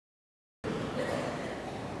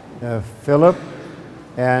Philip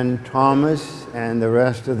and Thomas and the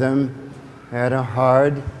rest of them had a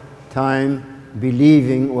hard time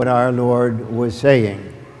believing what our Lord was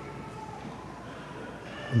saying.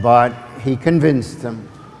 But he convinced them.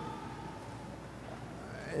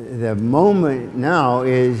 The moment now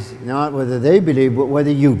is not whether they believe, but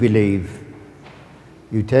whether you believe.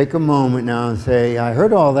 You take a moment now and say, I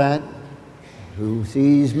heard all that. Who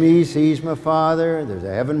sees me sees my Father. There's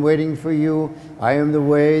a heaven waiting for you. I am the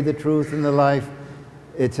way, the truth, and the life.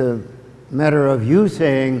 It's a matter of you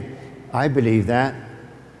saying, I believe that.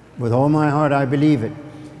 With all my heart, I believe it.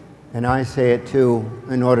 And I say it too,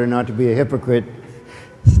 in order not to be a hypocrite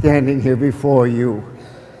standing here before you.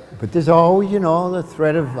 But there's always, you know, the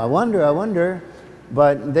threat of, I wonder.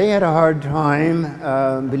 But they had a hard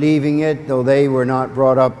time believing it, though they were not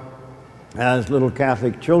brought up as little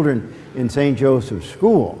Catholic children in St. Joseph's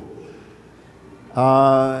school.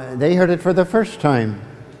 They heard it for the first time.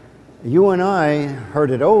 You and I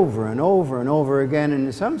heard it over and over and over again, and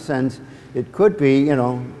in some sense, it could be, you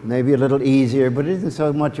know, maybe a little easier, but it isn't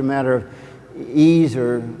so much a matter of ease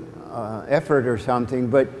or effort or something,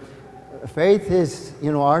 but faith is,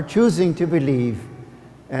 you know, our choosing to believe.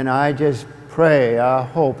 And I just pray, I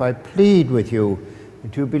hope, I plead with you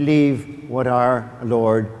to believe what our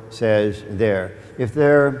Lord says there. If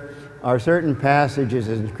there are certain passages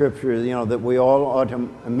in Scripture, you know, that we all ought to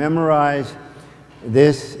memorize,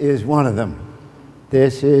 this is one of them.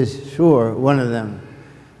 This is sure one of them.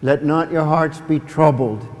 Let not your hearts be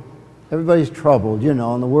troubled. Everybody's troubled, you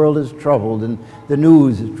know, and the world is troubled, and the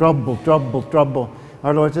news is trouble.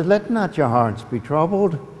 Our Lord says, let not your hearts be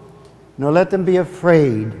troubled, nor let them be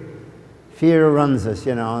afraid. Fear runs us,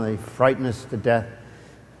 you know, they frighten us to death,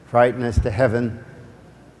 frighten us to heaven.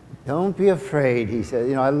 Don't be afraid, he says.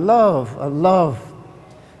 You know, I love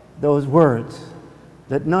those words.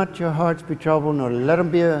 Let not your hearts be troubled, nor let them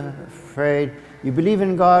be afraid. You believe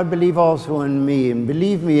in God, believe also in me. And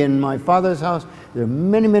believe me, in my Father's house, there are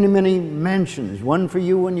many mansions. One for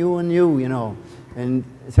you and you and you, you know. And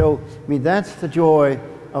so, I mean, that's the joy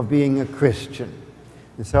of being a Christian.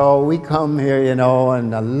 And so we come here, you know,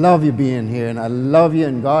 and I love you being here, and I love you,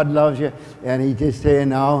 and God loves you. And He's just saying,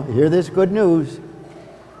 now, hear this good news.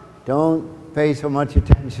 Don't pay so much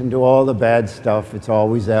attention to all the bad stuff. It's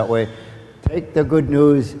always that way. Take the good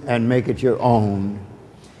news and make it your own.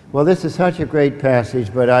 Well, this is such a great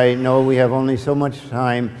passage, but I know we have only so much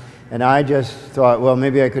time, and I just thought, well,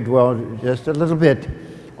 maybe I could dwell just a little bit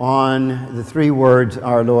on the three words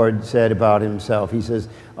our Lord said about Himself. He says,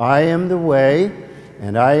 I am the way,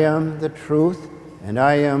 and I am the truth, and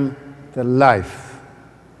I am the life.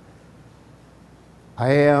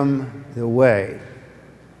 I am the way.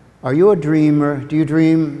 Are you a dreamer? Do you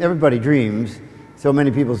dream? Everybody dreams. So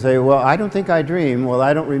many people say, well, I don't think I dream. Well,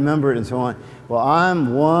 I don't remember it, and so on. Well,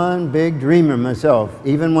 I'm one big dreamer myself,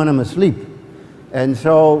 even when I'm asleep. And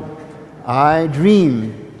so I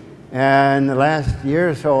dream. And the last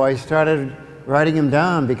year or so, I started writing them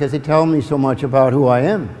down because they tell me so much about who I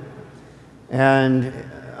am. And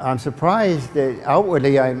I'm surprised that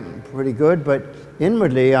outwardly I'm pretty good, but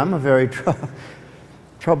inwardly I'm a very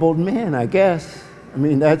troubled man, I guess. I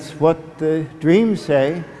mean, that's what the dreams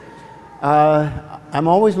say. I'm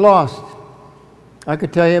always lost. I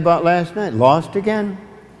could tell you about last night. Lost again.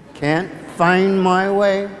 Can't find my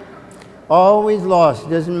way. Always lost.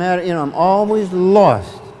 It doesn't matter. You know, I'm always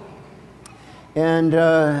lost. And,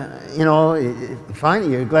 you know,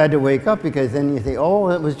 finally you're glad to wake up because then you think, oh,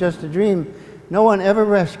 it was just a dream. No one ever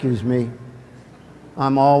rescues me.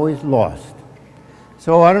 I'm always lost.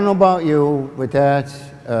 So I don't know about you, but that's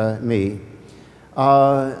me.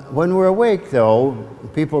 When we're awake, though,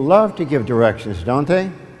 people love to give directions, don't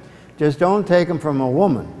they? Just don't take them from a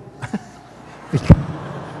woman.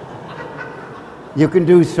 You can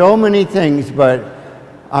do so many things, but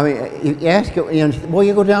I mean, you ask it, you know, well,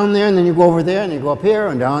 you go down there, and then you go over there, and you go up here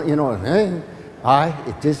and down, you know, hey,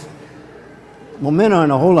 well, men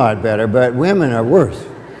aren't a whole lot better, but women are worse.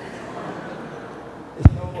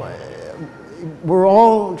 So, we're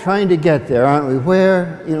all trying to get there, aren't we?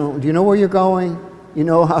 Where, you know, do you know where you're going? You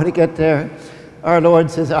know how to get there? Our Lord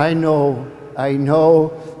says, I know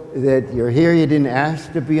that you're here, you didn't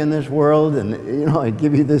ask to be in this world, and, you know, I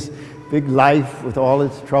give you this big life with all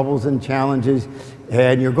its troubles and challenges,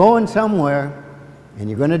 and you're going somewhere, and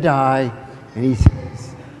you're going to die, and He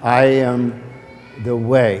says, I am the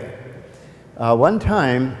way. One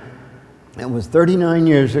time, it was 39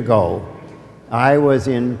 years ago, I was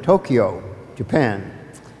in Tokyo, Japan,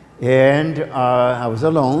 and I was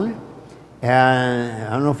alone, and I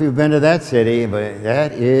don't know if you've been to that city, but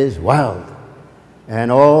that is wild.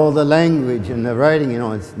 And all the language and the writing, you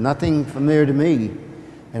know, it's nothing familiar to me.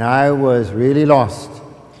 and I was really lost.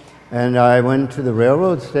 And I went to the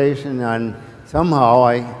railroad station, and somehow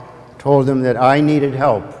I told him that I needed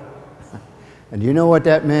help. And you know what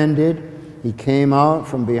that man did? He came out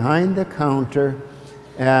from behind the counter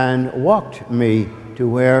and walked me to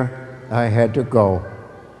where I had to go.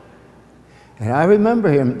 And I remember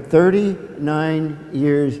him 39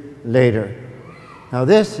 years later. Now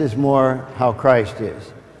this is more how Christ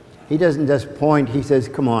is. He doesn't just point, he says,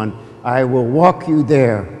 come on, I will walk you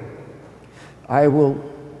there. I will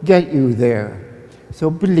get you there. So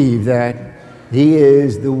believe that. He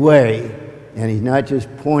is the way. And he's not just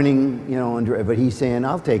pointing, but he's saying,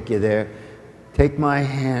 I'll take you there. Take my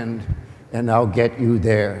hand and I'll get you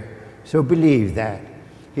there. So believe that.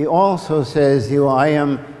 He also says, I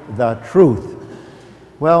am the truth.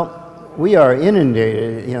 Well, we are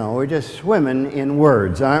inundated, we're just swimming in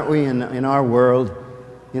words, aren't we, in our world?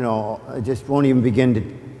 I just won't even begin to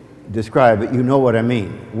describe it. You know what I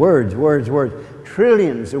mean. Words, words, words.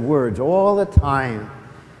 Trillions of words all the time.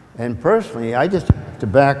 And personally, I just have to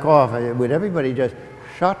back off. Would everybody just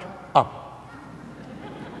shut up?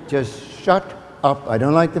 Just shut up. I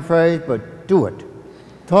don't like the phrase, but do it.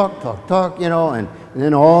 Talk, talk, talk, and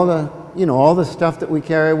then all the stuff that we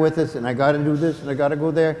carry with us, and I got to do this, and I got to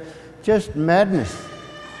go there. Just madness.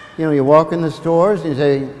 You walk in the stores, and you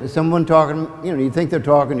say, is someone talking, you think they're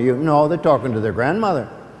talking to you. No, they're talking to their grandmother,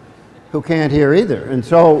 who can't hear either. And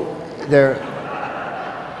so they're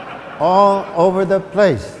all over the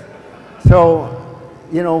place. So,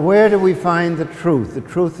 where do we find the truth? The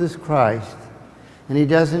truth is Christ. And he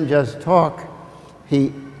doesn't just talk.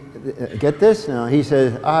 He, get this now, he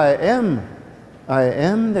says, I am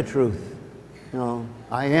the truth.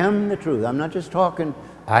 I am the truth. I'm not just talking,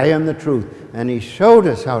 I am the truth. And he showed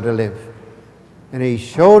us how to live. And he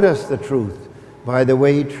showed us the truth by the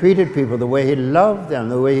way he treated people, the way he loved them,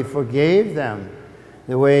 the way he forgave them,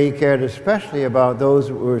 the way he cared especially about those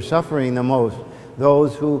who were suffering the most,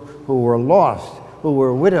 those who were lost, who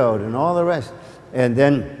were widowed, and all the rest. And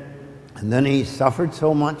then he suffered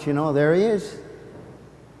so much, there he is.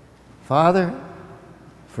 Father,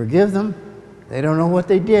 forgive them. They don't know what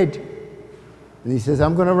they did. And he says,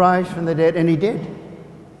 I'm going to rise from the dead. And he did.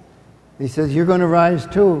 He says, you're going to rise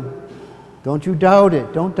too. Don't you doubt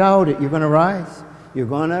it. Don't doubt it. You're going to rise. You're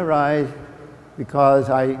going to rise because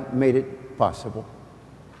I made it possible.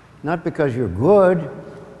 Not because you're good,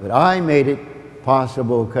 but I made it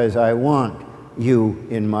possible because I want you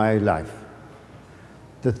in my life.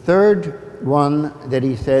 The third one that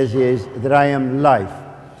he says is that I am life.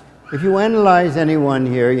 If you analyze anyone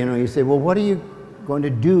here, you say, well, what are you going to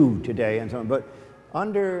do today? And so on. But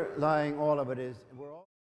underlying all of it is